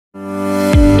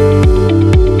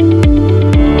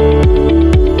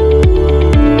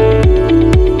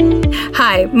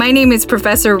My name is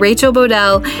Professor Rachel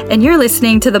Bodell, and you're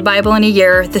listening to the Bible in a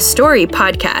Year, the Story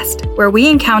podcast, where we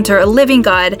encounter a living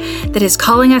God that is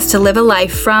calling us to live a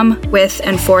life from, with,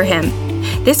 and for Him.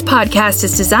 This podcast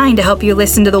is designed to help you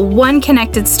listen to the one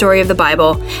connected story of the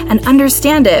Bible and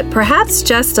understand it, perhaps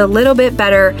just a little bit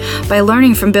better, by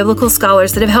learning from biblical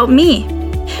scholars that have helped me.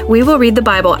 We will read the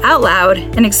Bible out loud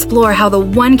and explore how the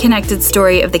one connected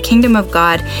story of the kingdom of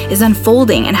God is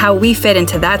unfolding and how we fit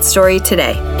into that story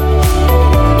today.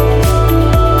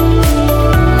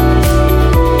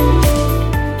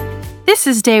 This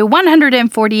is day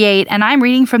 148, and I'm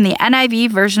reading from the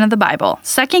NIV version of the Bible,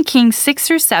 2 Kings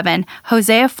 6-7,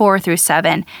 Hosea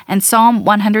 4-7, and Psalm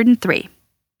 103.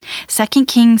 2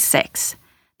 Kings 6.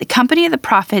 The company of the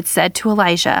prophets said to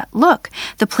Elijah, "Look,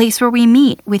 the place where we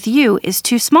meet with you is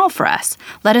too small for us.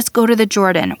 Let us go to the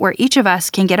Jordan, where each of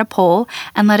us can get a pole,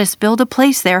 and let us build a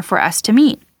place there for us to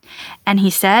meet." And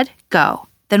he said, "Go."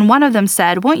 Then one of them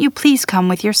said, "Won't you please come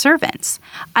with your servants?"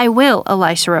 "I will,"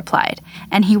 Elisha replied,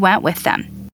 and he went with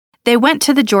them. They went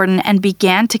to the Jordan and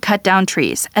began to cut down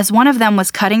trees. As one of them was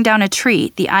cutting down a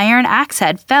tree, the iron axe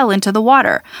head fell into the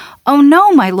water. "Oh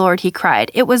no, my lord," he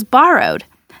cried, "it was borrowed."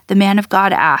 The man of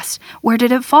God asked, "Where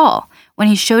did it fall?" When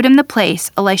he showed him the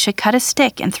place, Elisha cut a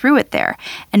stick and threw it there,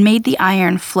 and made the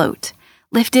iron float.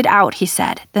 "Lift it out," he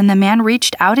said. Then the man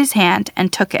reached out his hand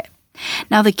and took it.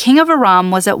 Now the king of Aram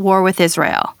was at war with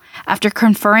Israel. After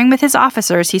conferring with his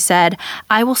officers, he said,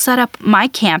 "I will set up my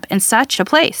camp in such a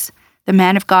place." The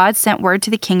man of God sent word to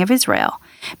the king of Israel,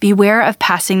 "Beware of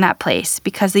passing that place,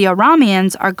 because the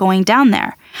Arameans are going down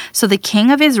there." So the king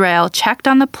of Israel checked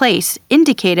on the place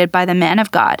indicated by the man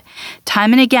of God.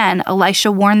 Time and again,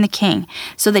 Elisha warned the king,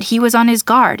 so that he was on his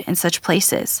guard in such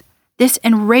places. This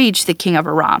enraged the king of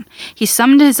Aram. He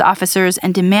summoned his officers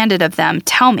and demanded of them,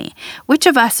 "Tell me, which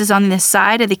of us is on this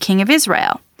side of the king of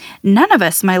Israel?" "None of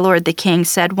us, my lord the king,"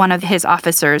 said one of his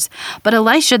officers. "But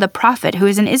Elisha the prophet, who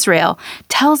is in Israel,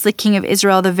 tells the king of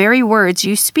Israel the very words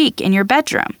you speak in your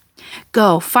bedroom."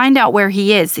 "Go, find out where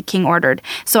he is," the king ordered,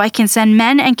 "so I can send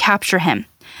men and capture him."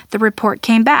 The report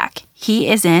came back, "He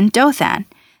is in Dothan."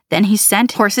 Then he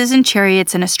sent horses and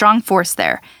chariots and a strong force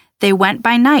there. They went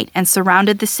by night and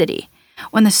surrounded the city.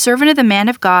 When the servant of the man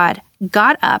of God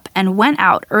got up and went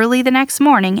out early the next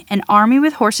morning, an army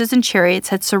with horses and chariots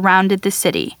had surrounded the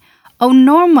city. "Oh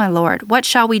no, my lord, what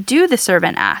shall we do?" the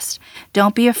servant asked.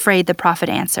 "Don't be afraid," the prophet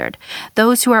answered.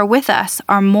 "Those who are with us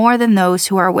are more than those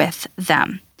who are with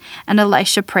them." And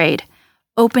Elisha prayed,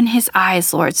 "Open his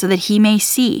eyes, Lord, so that he may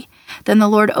see." Then the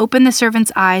Lord opened the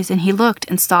servant's eyes, and he looked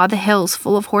and saw the hills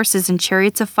full of horses and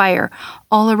chariots of fire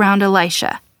all around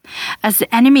Elisha. As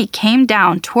the enemy came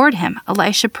down toward him,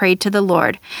 Elisha prayed to the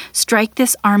Lord, "Strike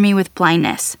this army with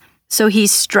blindness." So he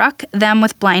struck them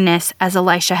with blindness, as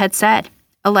Elisha had said.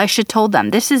 Elisha told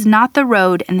them, "This is not the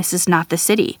road, and this is not the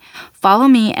city. Follow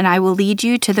me, and I will lead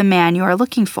you to the man you are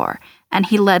looking for." And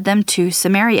he led them to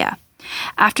Samaria.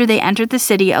 After they entered the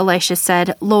city, Elisha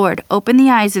said, "Lord, open the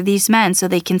eyes of these men so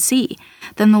they can see."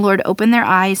 Then the Lord opened their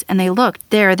eyes, and they looked.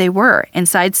 There they were,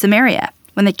 inside Samaria.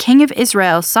 When the king of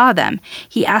Israel saw them,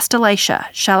 he asked Elisha,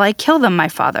 "Shall I kill them, my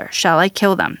father? Shall I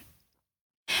kill them?"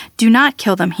 "Do not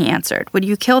kill them," he answered. "Would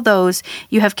you kill those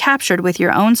you have captured with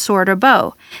your own sword or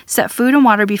bow? Set food and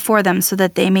water before them so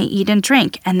that they may eat and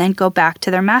drink, and then go back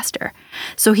to their master."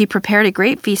 So he prepared a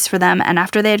great feast for them, and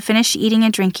after they had finished eating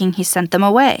and drinking, he sent them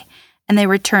away, and they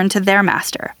returned to their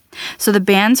master. So the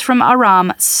bands from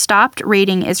Aram stopped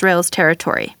raiding Israel's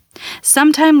territory.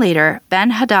 Sometime later,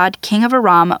 Ben-Hadad, king of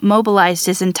Aram, mobilized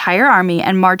his entire army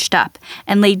and marched up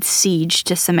and laid siege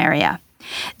to Samaria.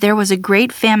 There was a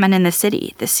great famine in the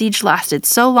city. The siege lasted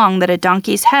so long that a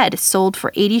donkey's head sold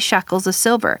for 80 shekels of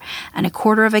silver and a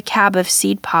quarter of a cab of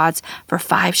seed pods for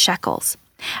 5 shekels.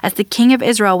 As the king of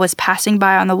Israel was passing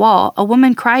by on the wall, a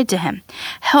woman cried to him,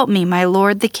 "Help me, my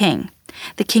lord the king."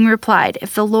 The king replied,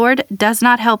 "If the Lord does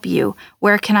not help you,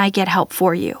 where can I get help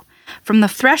for you? From the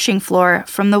threshing floor,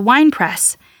 from the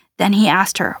winepress?" Then he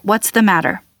asked her, "What's the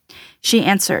matter?" She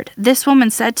answered, "This woman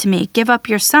said to me, 'Give up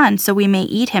your son so we may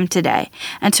eat him today,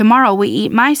 and tomorrow we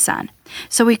eat my son.'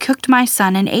 So we cooked my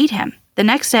son and ate him. The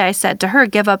next day I said to her,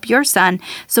 'Give up your son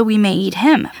so we may eat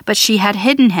him.' But she had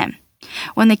hidden him."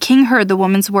 When the king heard the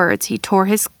woman's words, he tore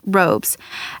his robes.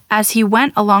 As he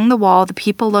went along the wall, the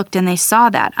people looked, and they saw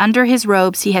that under his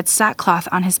robes he had sackcloth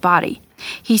on his body.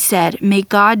 He said, "May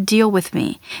God deal with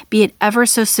me, be it ever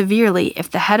so severely, if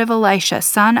the head of Elisha,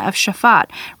 son of Shaphat,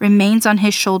 remains on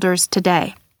his shoulders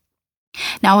today."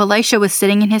 Now Elisha was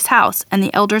sitting in his house, and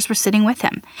the elders were sitting with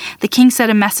him. The king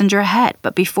sent a messenger ahead,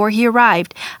 but before he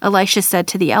arrived, Elisha said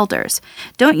to the elders,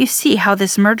 "Don't you see how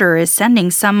this murderer is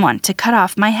sending someone to cut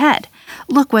off my head?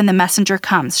 Look, when the messenger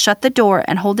comes, shut the door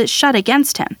and hold it shut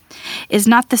against him. Is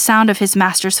not the sound of his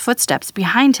master's footsteps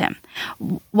behind him?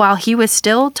 While he was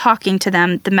still talking to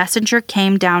them, the messenger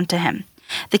came down to him.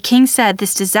 The king said,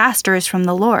 This disaster is from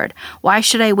the Lord. Why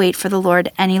should I wait for the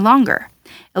Lord any longer?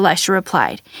 Elisha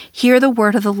replied, Hear the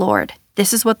word of the Lord.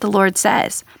 This is what the Lord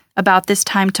says. About this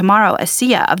time tomorrow, a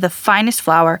seah of the finest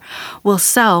flour will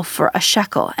sell for a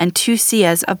shekel, and 2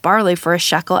 seahs of barley for a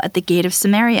shekel at the gate of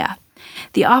Samaria.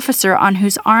 The officer on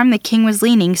whose arm the king was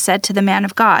leaning said to the man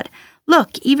of God,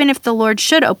 Look, even if the Lord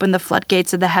should open the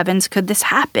floodgates of the heavens, could this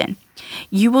happen?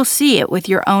 You will see it with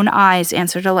your own eyes,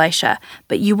 answered Elisha,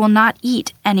 but you will not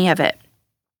eat any of it.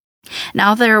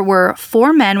 Now there were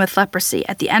 4 men with leprosy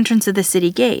at the entrance of the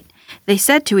city gate. They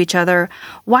said to each other,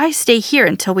 Why stay here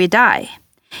until we die?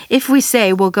 If we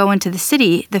say we'll go into the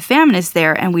city, the famine is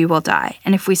there and we will die.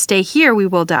 And if we stay here, we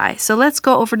will die. So let's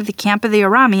go over to the camp of the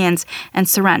Arameans and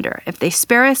surrender. If they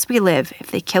spare us, we live. If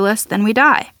they kill us, then we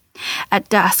die. At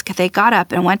dusk, they got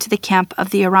up and went to the camp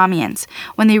of the Arameans.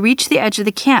 When they reached the edge of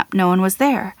the camp, no one was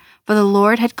there. For the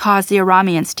Lord had caused the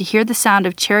Arameans to hear the sound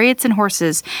of chariots and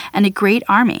horses and a great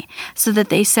army, so that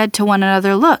they said to one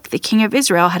another, Look, the king of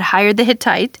Israel had hired the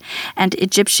Hittite and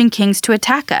Egyptian kings to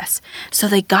attack us. So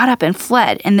they got up and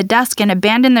fled in the dusk and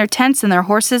abandoned their tents and their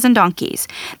horses and donkeys.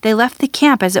 They left the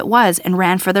camp as it was and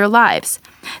ran for their lives.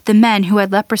 The men who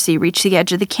had leprosy reached the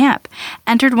edge of the camp,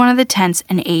 entered one of the tents,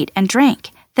 and ate and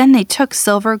drank. Then they took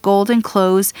silver, gold, and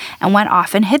clothes and went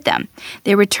off and hid them.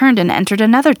 They returned and entered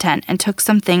another tent and took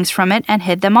some things from it and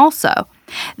hid them also.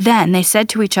 Then they said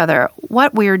to each other,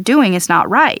 What we are doing is not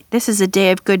right. This is a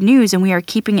day of good news and we are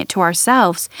keeping it to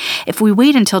ourselves. If we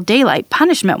wait until daylight,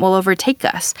 punishment will overtake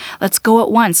us. Let's go at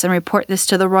once and report this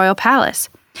to the royal palace.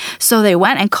 So they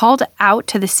went and called out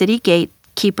to the city gate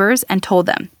keepers and told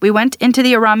them, We went into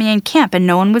the Aramean camp and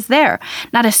no one was there,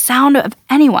 not a sound of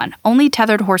anyone, only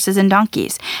tethered horses and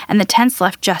donkeys, and the tents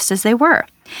left just as they were.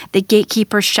 The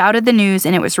gatekeepers shouted the news,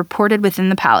 and it was reported within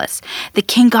the palace. The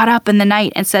king got up in the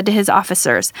night and said to his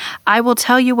officers, I will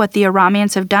tell you what the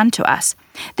Arameans have done to us.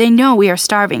 They know we are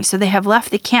starving, so they have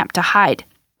left the camp to hide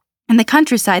in the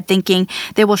countryside, thinking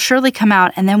they will surely come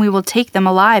out, and then we will take them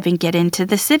alive and get into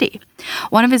the city.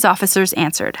 One of his officers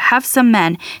answered, Have some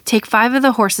men take 5 of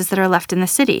the horses that are left in the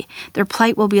city. Their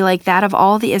plight will be like that of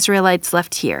all the Israelites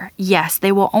left here. Yes,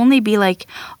 they will only be like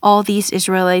all these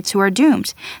Israelites who are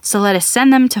doomed. So let us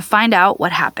send them to find out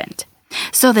what happened.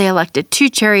 So they elected 2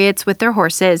 chariots with their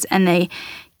horses, and the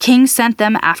king sent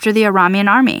them after the Aramean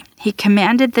army. He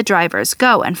commanded the drivers,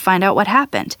 Go and find out what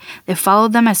happened. They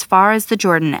followed them as far as the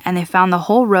Jordan, and they found the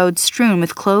whole road strewn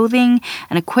with clothing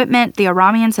and equipment the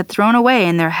Arameans had thrown away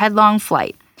in their headlong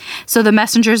flight. So the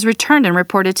messengers returned and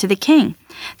reported to the king.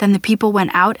 Then the people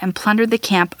went out and plundered the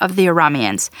camp of the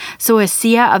Arameans. So a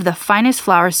seah of the finest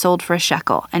flour sold for a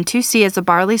shekel, and 2 seahs of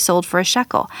barley sold for a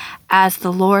shekel, as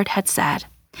the Lord had said.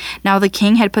 Now the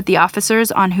king had put the officers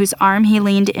on whose arm he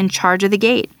leaned in charge of the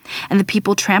gate, and the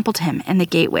people trampled him in the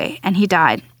gateway, and he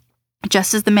died,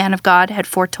 just as the man of God had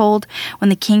foretold when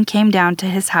the king came down to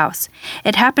his house.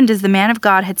 It happened as the man of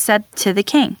God had said to the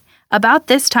king. About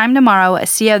this time tomorrow, a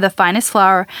seah of the finest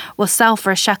flour will sell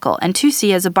for a shekel, and 2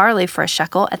 seahs of barley for a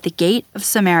shekel at the gate of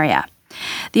Samaria.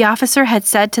 The officer had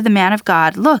said to the man of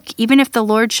God, Look, even if the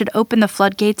Lord should open the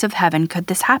floodgates of heaven, could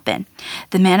this happen?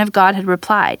 The man of God had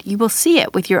replied, You will see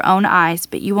it with your own eyes,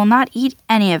 but you will not eat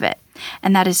any of it.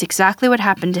 And that is exactly what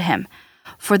happened to him.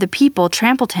 For the people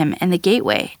trampled him in the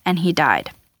gateway, and he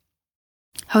died.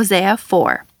 Hosea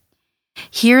 4.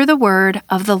 Hear the word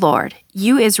of the Lord,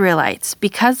 you Israelites,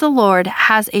 because the Lord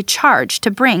has a charge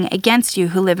to bring against you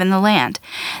who live in the land.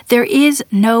 There is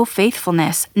no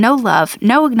faithfulness, no love,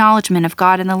 no acknowledgement of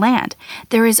God in the land.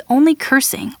 There is only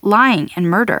cursing, lying, and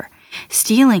murder,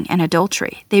 stealing and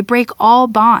adultery. They break all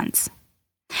bonds,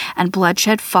 and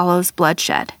bloodshed follows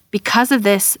bloodshed. Because of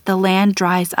this, the land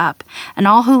dries up, and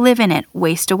all who live in it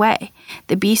waste away.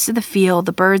 The beasts of the field,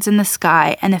 the birds in the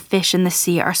sky, and the fish in the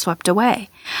sea are swept away.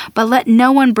 But let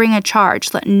no one bring a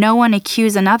charge, let no one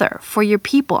accuse another, for your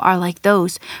people are like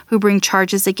those who bring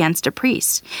charges against a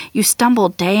priest. You stumble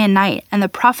day and night, and the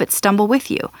prophets stumble with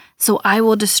you. So I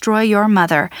will destroy your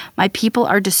mother. My people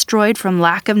are destroyed from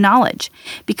lack of knowledge.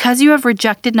 Because you have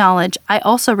rejected knowledge, I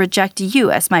also reject you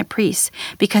as my priests.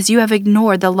 Because you have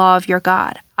ignored the law of your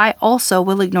God, I also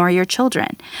will ignore your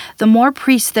children. The more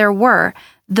priests there were,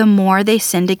 the more they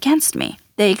sinned against me.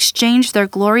 They exchanged their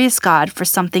glorious God for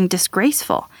something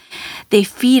disgraceful. They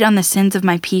feed on the sins of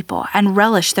my people and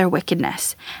relish their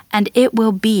wickedness. And it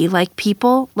will be like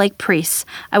people, like priests.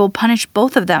 I will punish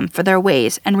both of them for their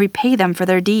ways and repay them for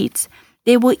their deeds.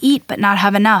 They will eat but not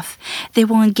have enough. They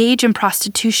will engage in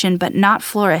prostitution but not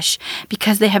flourish,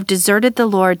 because they have deserted the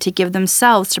Lord to give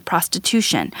themselves to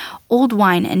prostitution. Old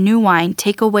wine and new wine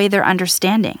take away their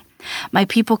understanding. My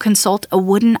people consult a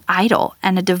wooden idol,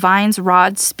 and a divine's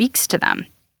rod speaks to them.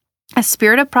 A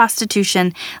spirit of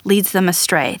prostitution leads them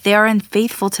astray. They are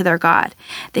unfaithful to their God.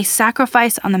 They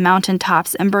sacrifice on the mountain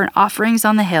tops and burn offerings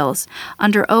on the hills,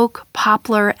 under oak,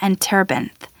 poplar, and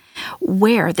terebinth,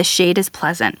 where the shade is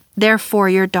pleasant. Therefore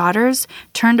your daughters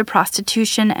turn to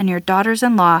prostitution, and your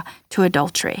daughters-in-law to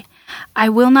adultery. I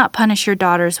will not punish your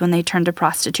daughters when they turn to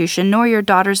prostitution, nor your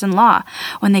daughters-in-law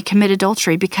when they commit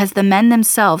adultery, because the men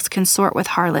themselves consort with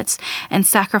harlots and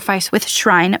sacrifice with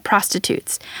shrine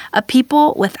prostitutes. A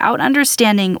people without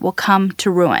understanding will come to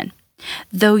ruin.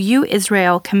 Though you,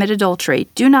 Israel, commit adultery,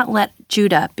 do not let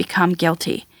Judah become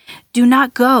guilty. Do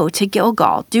not go to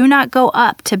Gilgal. Do not go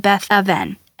up to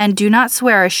Beth-aven. And do not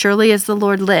swear as surely as the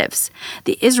Lord lives.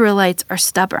 The Israelites are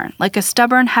stubborn, like a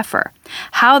stubborn heifer.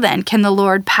 How then can the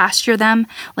Lord pasture them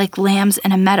like lambs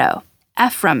in a meadow?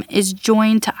 Ephraim is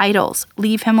joined to idols.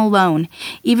 Leave him alone.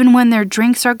 Even when their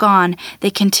drinks are gone,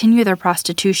 they continue their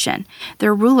prostitution.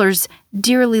 Their rulers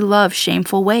dearly love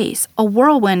shameful ways. A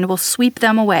whirlwind will sweep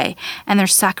them away, and their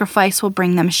sacrifice will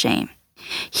bring them shame.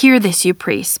 Hear this, you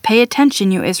priests. Pay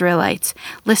attention, you Israelites.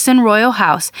 Listen, royal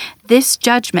house. This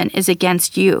judgment is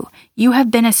against you. You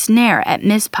have been a snare at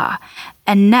Mizpah,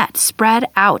 a net spread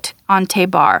out on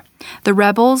Tabor. The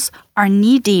rebels are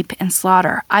knee-deep in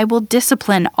slaughter. I will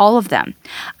discipline all of them.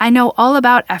 I know all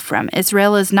about Ephraim.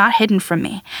 Israel is not hidden from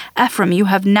me. Ephraim, you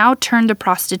have now turned to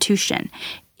prostitution.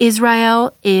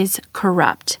 Israel is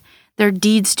corrupt. Their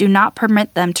deeds do not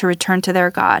permit them to return to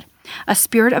their God. A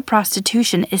spirit of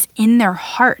prostitution is in their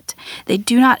heart. They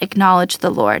do not acknowledge the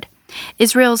Lord.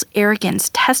 Israel's arrogance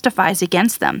testifies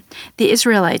against them. The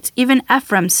Israelites, even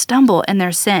Ephraim, stumble in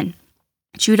their sin.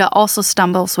 Judah also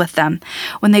stumbles with them.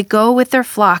 When they go with their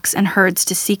flocks and herds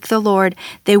to seek the Lord,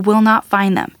 they will not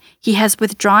find them. He has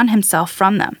withdrawn himself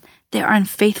from them. They are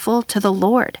unfaithful to the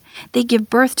Lord. They give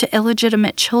birth to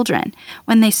illegitimate children.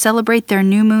 When they celebrate their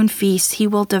new moon feasts, he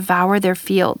will devour their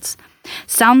fields.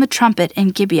 Sound the trumpet in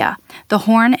Gibeah, the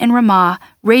horn in Ramah,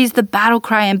 raise the battle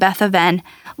cry in Beth-aven,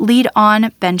 lead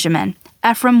on Benjamin.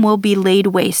 Ephraim will be laid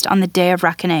waste on the day of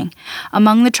reckoning.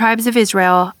 Among the tribes of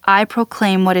Israel, I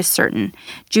proclaim what is certain.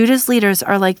 Judah's leaders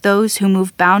are like those who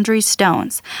move boundary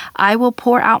stones. I will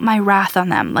pour out my wrath on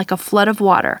them like a flood of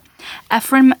water.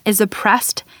 Ephraim is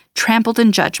oppressed, trampled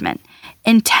in judgment,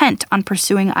 intent on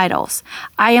pursuing idols.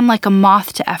 I am like a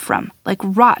moth to Ephraim, like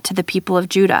rot to the people of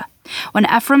Judah. When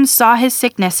Ephraim saw his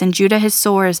sickness and Judah his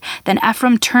sores, then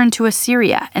Ephraim turned to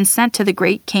Assyria and sent to the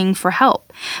great king for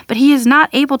help. But he is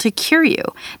not able to cure you,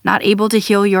 not able to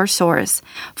heal your sores.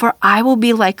 For I will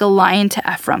be like a lion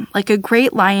to Ephraim, like a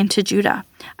great lion to Judah.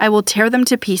 I will tear them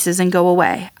to pieces and go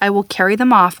away. I will carry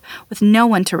them off with no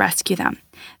one to rescue them.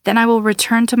 Then I will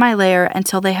return to my lair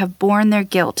until they have borne their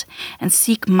guilt and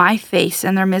seek my face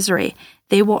in their misery.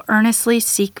 They will earnestly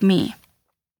seek me.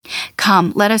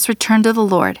 Come, let us return to the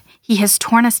Lord. He has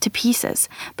torn us to pieces,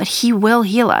 but he will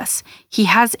heal us. He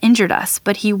has injured us,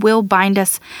 but he will bind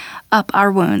us up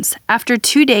our wounds. After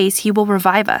 2 days, he will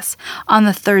revive us. On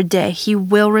the 3rd day, he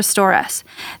will restore us,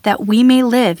 that we may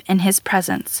live in his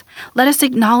presence. Let us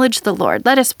acknowledge the Lord.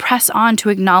 Let us press on to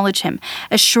acknowledge him.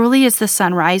 As surely as the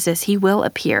sun rises, he will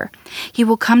appear. He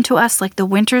will come to us like the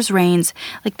winter's rains,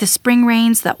 like the spring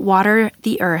rains that water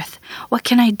the earth. What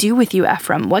can I do with you,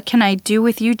 Ephraim? What can I do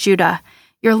with you, Judah?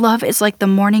 Your love is like the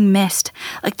morning mist,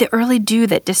 like the early dew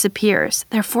that disappears.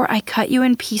 Therefore I cut you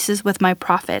in pieces with my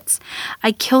prophets.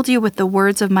 I killed you with the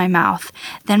words of my mouth.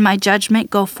 Then my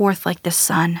judgment go forth like the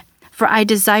sun. For I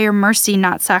desire mercy,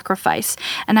 not sacrifice,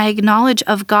 and I acknowledge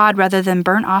of God rather than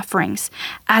burnt offerings.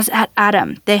 As at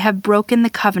Adam, they have broken the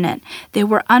covenant. They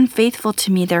were unfaithful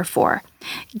to me, therefore.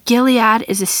 Gilead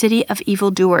is a city of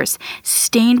evildoers,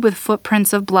 stained with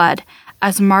footprints of blood.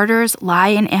 As martyrs lie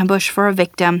in ambush for a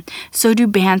victim, so do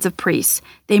bands of priests.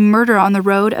 They murder on the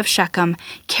road of Shechem,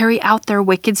 carry out their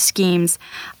wicked schemes.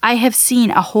 I have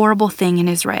seen a horrible thing in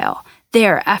Israel.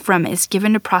 There Ephraim is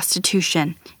given to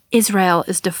prostitution. Israel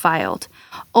is defiled.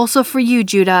 Also for you,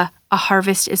 Judah, a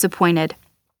harvest is appointed.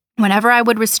 Whenever I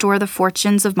would restore the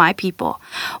fortunes of my people,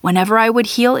 whenever I would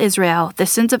heal Israel, the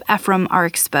sins of Ephraim are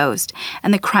exposed,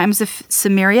 and the crimes of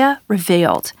Samaria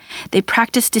revealed. They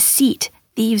practice deceit.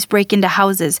 Thieves break into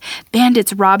houses,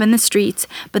 bandits rob in the streets,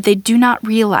 but they do not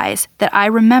realize that I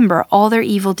remember all their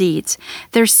evil deeds.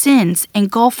 Their sins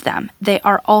engulf them, they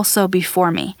are also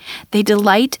before me. They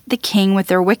delight the king with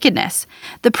their wickedness,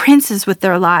 the princes with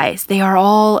their lies. They are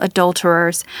all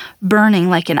adulterers, burning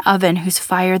like an oven whose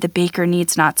fire the baker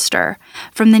needs not stir,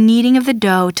 from the kneading of the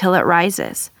dough till it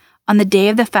rises. On the day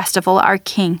of the festival, our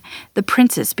king, the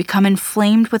princes, become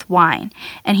inflamed with wine,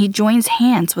 and he joins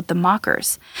hands with the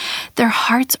mockers. Their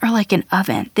hearts are like an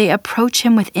oven. They approach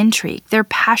him with intrigue. Their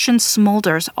passion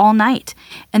smolders all night.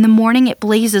 In the morning it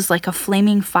blazes like a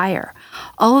flaming fire.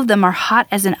 All of them are hot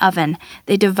as an oven.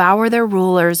 They devour their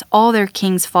rulers. All their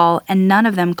kings fall, and none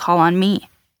of them call on me.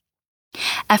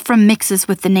 Ephraim mixes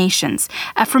with the nations.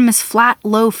 Ephraim is flat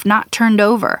loaf not turned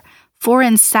over.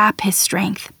 Foreigns sap his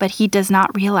strength, but he does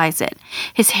not realize it.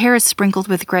 His hair is sprinkled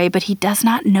with gray, but he does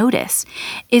not notice.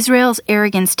 Israel's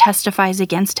arrogance testifies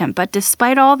against him, but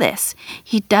despite all this,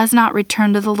 he does not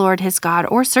return to the Lord his God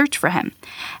or search for him.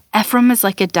 Ephraim is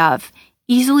like a dove,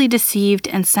 easily deceived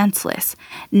and senseless,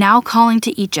 now calling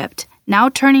to Egypt, now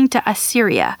turning to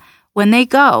Assyria. When they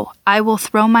go, I will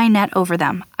throw my net over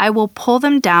them. I will pull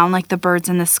them down like the birds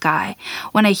in the sky.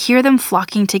 When I hear them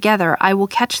flocking together, I will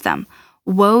catch them.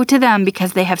 Woe to them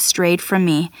because they have strayed from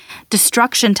me.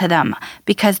 Destruction to them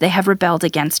because they have rebelled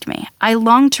against me. I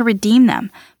long to redeem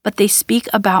them, but they speak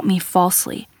about me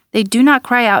falsely. They do not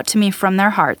cry out to me from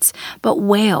their hearts, but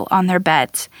wail on their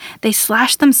beds. They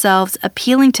slash themselves,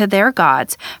 appealing to their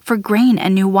gods for grain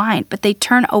and new wine, but they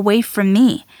turn away from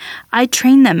me. I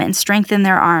train them and strengthen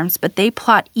their arms, but they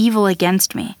plot evil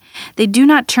against me. They do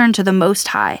not turn to the Most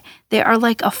High. They are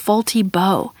like a faulty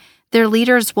bow. Their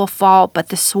leaders will fall but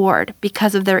the sword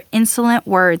because of their insolent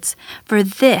words. For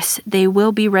this they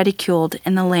will be ridiculed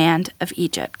in the land of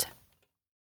Egypt.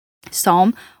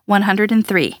 Psalm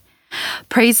 103.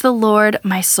 Praise the Lord,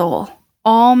 my soul.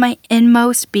 All my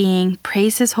inmost being,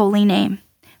 praise his holy name.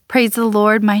 Praise the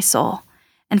Lord, my soul,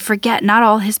 and forget not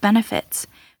all his benefits,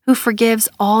 who forgives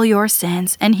all your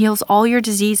sins and heals all your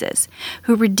diseases,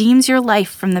 who redeems your life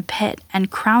from the pit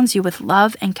and crowns you with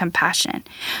love and compassion,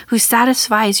 who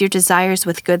satisfies your desires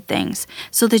with good things,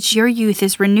 so that your youth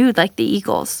is renewed like the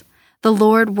eagles. The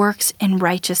Lord works in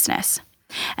righteousness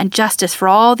and justice for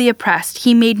all the oppressed.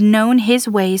 He made known his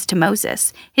ways to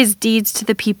Moses, his deeds to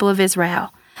the people of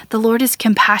Israel. The Lord is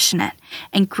compassionate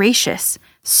and gracious,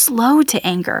 slow to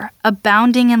anger,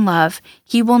 abounding in love.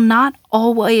 He will not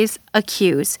always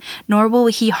accuse, nor will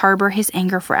he harbor his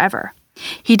anger forever.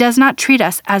 He does not treat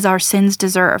us as our sins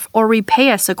deserve, or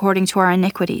repay us according to our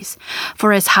iniquities.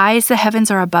 For as high as the heavens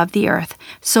are above the earth,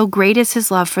 so great is his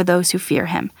love for those who fear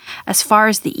him. As far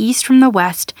as the east from the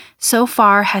west, so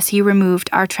far has he removed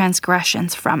our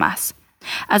transgressions from us.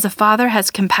 As a father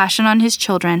has compassion on his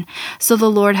children, so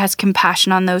the Lord has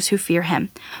compassion on those who fear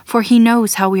him. For he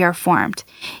knows how we are formed.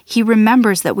 He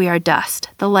remembers that we are dust.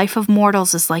 The life of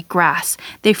mortals is like grass.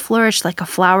 They flourish like a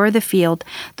flower of the field.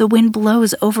 The wind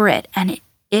blows over it, and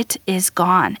it is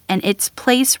gone, and its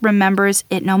place remembers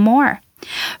it no more.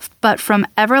 But from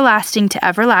everlasting to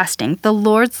everlasting, the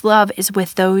Lord's love is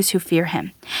with those who fear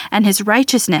him, and his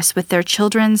righteousness with their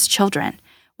children's children,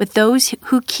 with those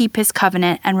who keep his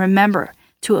covenant and remember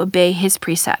to obey his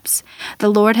precepts. The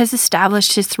Lord has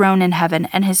established his throne in heaven,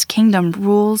 and his kingdom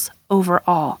rules over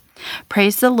all.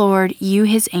 Praise the Lord, you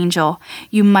his angel,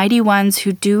 you mighty ones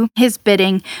who do his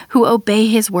bidding, who obey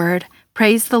his word.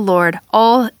 Praise the Lord,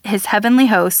 all his heavenly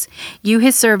hosts, you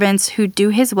his servants who do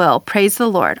his will. Praise the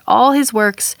Lord, all his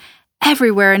works,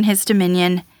 everywhere in his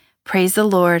dominion. Praise the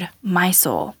Lord, my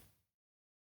soul.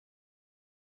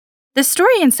 The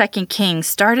story in 2 Kings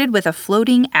started with a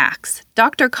floating axe.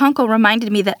 Dr. Kunkel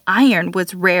reminded me that iron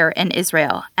was rare in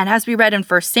Israel, and as we read in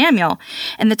 1 Samuel,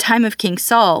 in the time of King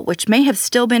Saul, which may have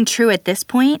still been true at this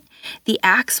point, the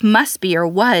axe must be or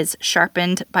was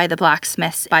sharpened by the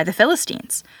blacksmiths by the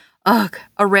Philistines. Ugh,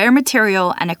 a rare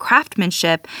material and a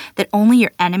craftsmanship that only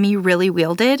your enemy really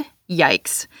wielded?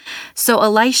 Yikes. So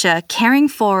Elisha, caring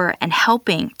for and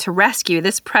helping to rescue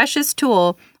this precious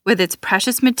tool with its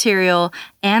precious material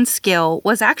and skill,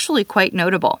 was actually quite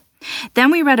notable.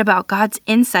 Then we read about God's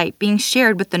insight being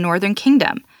shared with the northern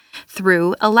kingdom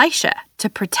through Elisha to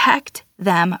protect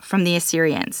them from the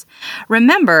Assyrians.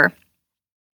 Remember,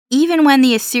 even when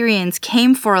the Assyrians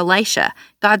came for Elisha,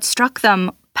 God struck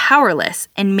them powerless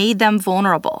and made them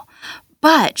vulnerable,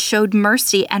 but showed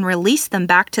mercy and released them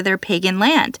back to their pagan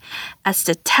land as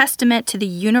a testament to the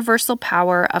universal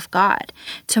power of God,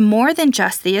 to more than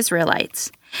just the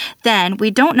Israelites. Then,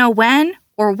 we don't know when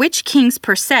or which kings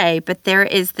per se, but there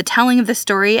is the telling of the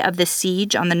story of the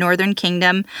siege on the northern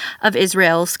kingdom of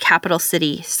Israel's capital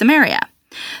city, Samaria.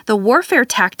 The warfare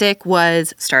tactic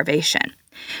was starvation.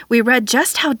 We read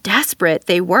just how desperate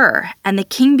they were, and the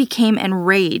king became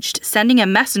enraged, sending a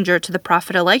messenger to the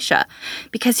prophet Elisha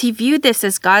because he viewed this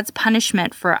as God's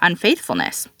punishment for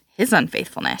unfaithfulness, his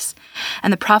unfaithfulness.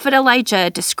 And the prophet Elijah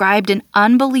described an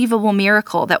unbelievable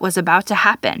miracle that was about to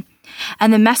happen,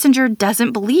 and the messenger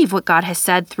doesn't believe what God has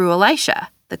said through Elisha.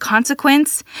 The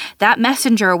consequence? That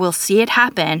messenger will see it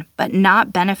happen, but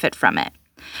not benefit from it.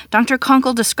 Dr.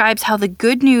 Conkle describes how the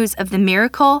good news of the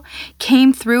miracle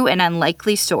came through an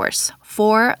unlikely source,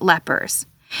 4 lepers.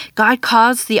 God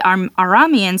caused the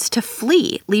Arameans to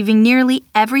flee, leaving nearly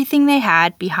everything they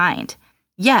had behind.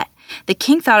 Yet, the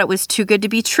king thought it was too good to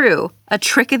be true, a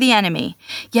trick of the enemy.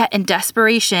 Yet, in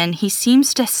desperation, he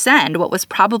seems to send what was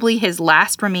probably his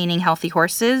last remaining healthy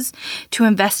horses to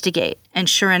investigate. And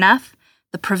sure enough,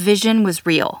 the provision was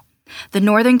real. The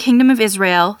northern kingdom of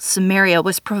Israel, Samaria,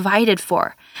 was provided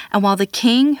for. And while the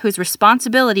king, whose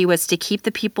responsibility was to keep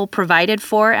the people provided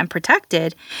for and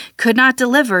protected, could not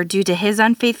deliver due to his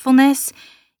unfaithfulness,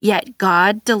 yet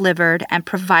God delivered and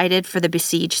provided for the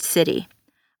besieged city.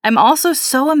 I'm also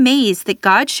so amazed that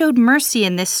God showed mercy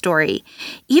in this story,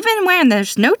 even when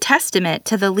there's no testament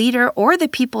to the leader or the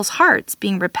people's hearts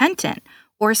being repentant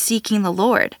or seeking the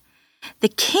Lord. The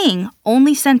king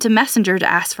only sent a messenger to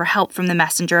ask for help from the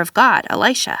messenger of God,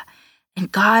 Elisha,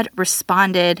 and God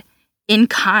responded in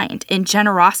kind, in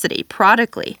generosity,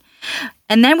 prodigally.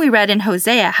 And then we read in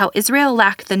Hosea how Israel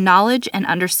lacked the knowledge and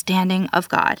understanding of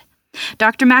God.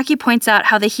 Dr. Mackey points out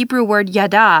how the Hebrew word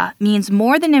yada means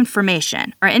more than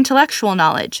information or intellectual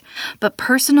knowledge, but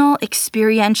personal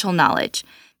experiential knowledge,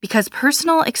 because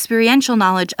personal experiential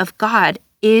knowledge of God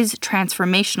is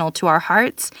transformational to our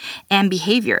hearts and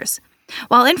behaviors.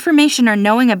 While information or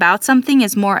knowing about something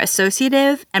is more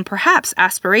associative and perhaps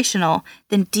aspirational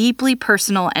than deeply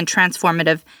personal and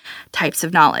transformative types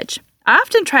of knowledge. I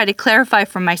often try to clarify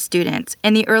for my students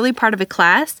in the early part of a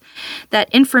class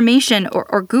that information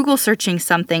or Google searching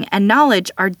something and knowledge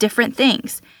are different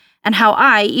things, and how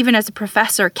I, even as a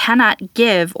professor, cannot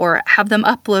give or have them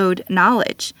upload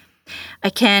knowledge. I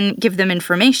can give them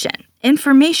information.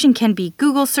 Information can be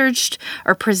Google searched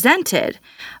or presented,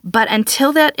 but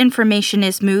until that information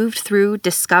is moved through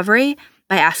discovery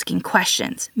by asking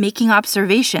questions, making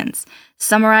observations,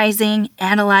 summarizing,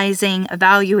 analyzing,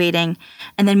 evaluating,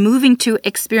 and then moving to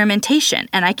experimentation.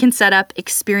 And I can set up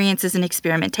experiences and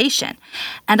experimentation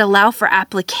and allow for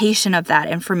application of that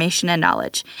information and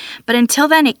knowledge. But until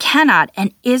then, it cannot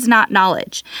and is not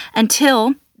knowledge.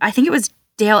 Until, I think it was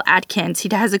Dale Atkins, he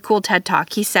has a cool TED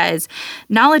Talk. He says,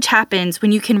 knowledge happens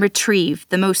when you can retrieve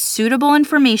the most suitable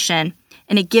information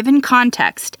in a given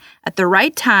context at the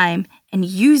right time and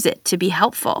use it to be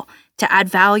helpful, to add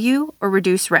value or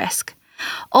reduce risk.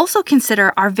 Also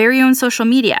consider our very own social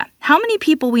media. How many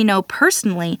people we know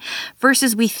personally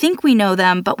versus we think we know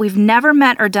them, but we've never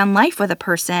met or done life with a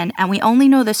person, and we only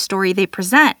know the story they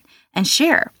present and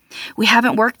share. We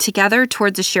haven't worked together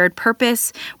towards a shared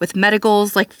purpose with meta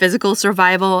goals like physical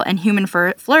survival and human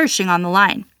flourishing on the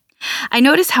line. I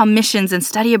notice how missions and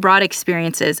study abroad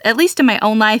experiences, at least in my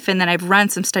own life, and then I've run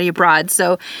some study abroad,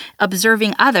 so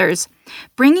observing others,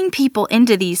 bringing people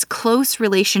into these close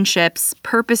relationships,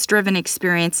 purpose-driven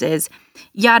experiences,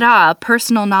 yada,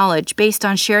 personal knowledge based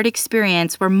on shared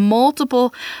experience where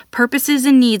multiple purposes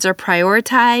and needs are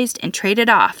prioritized and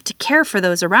traded off to care for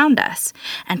those around us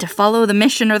and to follow the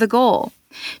mission or the goal.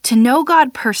 To know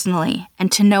God personally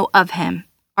and to know of Him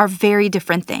are very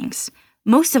different things.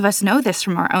 Most of us know this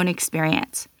from our own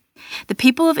experience. The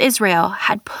people of Israel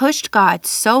had pushed God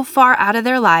so far out of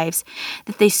their lives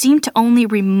that they seemed to only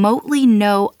remotely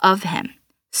know of Him,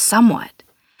 somewhat.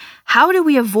 How do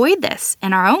we avoid this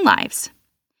in our own lives?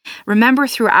 Remember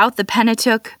throughout the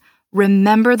Pentateuch,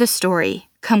 remember the story,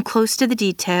 come close to the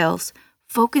details,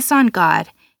 focus on God,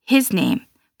 His name,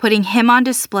 putting Him on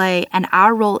display and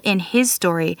our role in His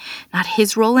story, not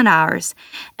His role in ours.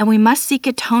 And we must seek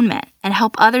atonement and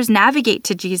help others navigate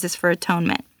to Jesus for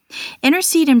atonement.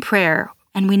 Intercede in prayer,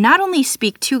 and we not only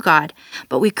speak to God,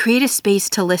 but we create a space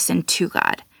to listen to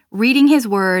God, reading His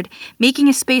Word, making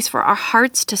a space for our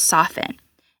hearts to soften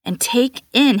and take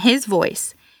in His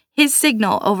voice, His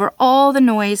signal over all the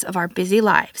noise of our busy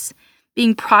lives,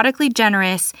 being prodigally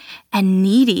generous and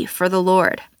needy for the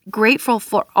Lord, grateful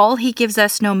for all He gives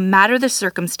us no matter the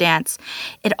circumstance.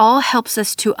 It all helps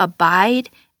us to abide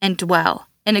and dwell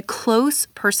in a close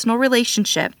personal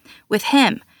relationship with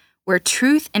Him, where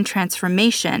truth and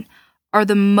transformation are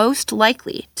the most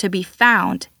likely to be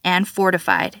found and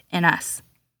fortified in us.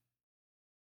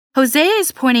 Hosea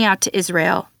is pointing out to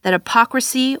Israel that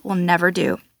hypocrisy will never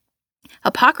do.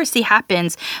 Hypocrisy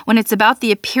happens when it's about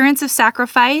the appearance of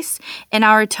sacrifice and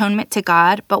our atonement to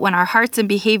God, but when our hearts and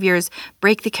behaviors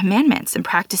break the commandments and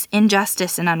practice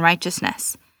injustice and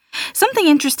unrighteousness. Something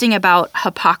interesting about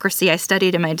hypocrisy I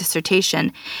studied in my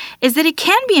dissertation is that it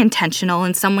can be intentional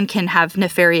and someone can have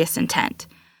nefarious intent.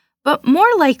 But more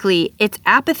likely, it's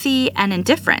apathy and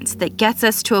indifference that gets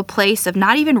us to a place of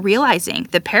not even realizing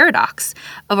the paradox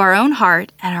of our own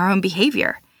heart and our own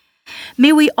behavior.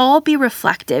 May we all be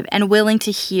reflective and willing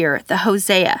to hear the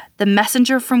Hosea, the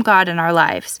messenger from God in our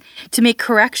lives, to make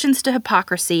corrections to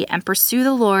hypocrisy and pursue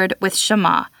the Lord with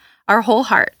Shema, our whole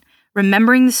heart,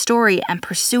 remembering the story and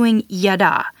pursuing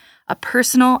Yada, a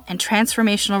personal and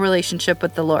transformational relationship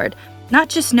with the Lord, not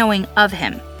just knowing of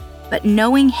Him, but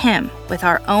knowing Him with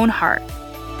our own heart.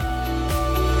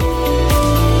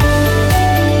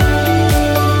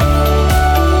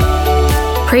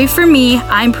 Pray for me,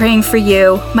 I'm praying for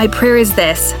you. My prayer is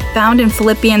this, found in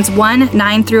Philippians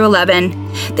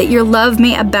 1:9-11, that your love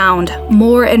may abound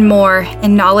more and more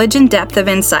in knowledge and depth of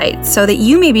insight, so that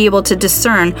you may be able to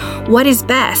discern what is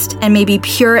best and may be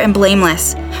pure and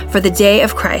blameless for the day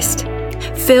of Christ,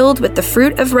 filled with the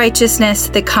fruit of righteousness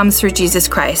that comes through Jesus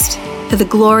Christ, to the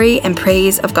glory and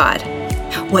praise of God.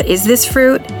 What is this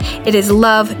fruit? It is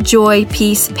love, joy,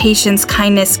 peace, patience,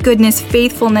 kindness, goodness,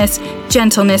 faithfulness,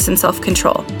 gentleness, and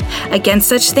self-control. Against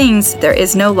such things there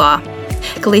is no law.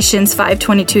 Galatians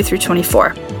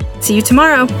 5:22-24. See you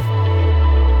tomorrow.